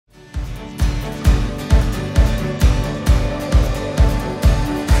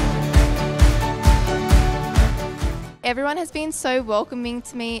everyone has been so welcoming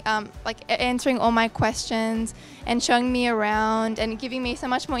to me, like answering all my questions and showing me around and giving me so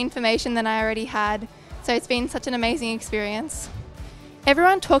much more information than I already had. So it's been such an amazing experience.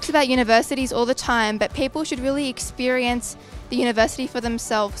 Everyone talks about universities all the time, but people should really experience the university for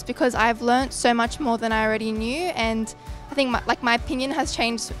themselves, because I've learnt so much more than I already knew, and I think my opinion has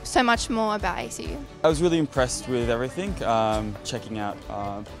changed so much more about ACU. I was really impressed with everything, checking out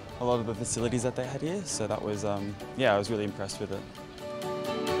a lot of the facilities that they had here, so that was, yeah, I was really impressed with it.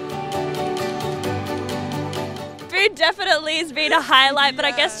 Food definitely has been a highlight, but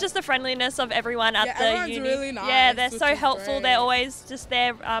I guess just the friendliness of everyone at the uni. Everyone's really nice, yeah, they're which so is helpful. great. They're always just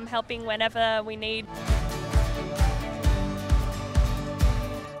there helping whenever we need.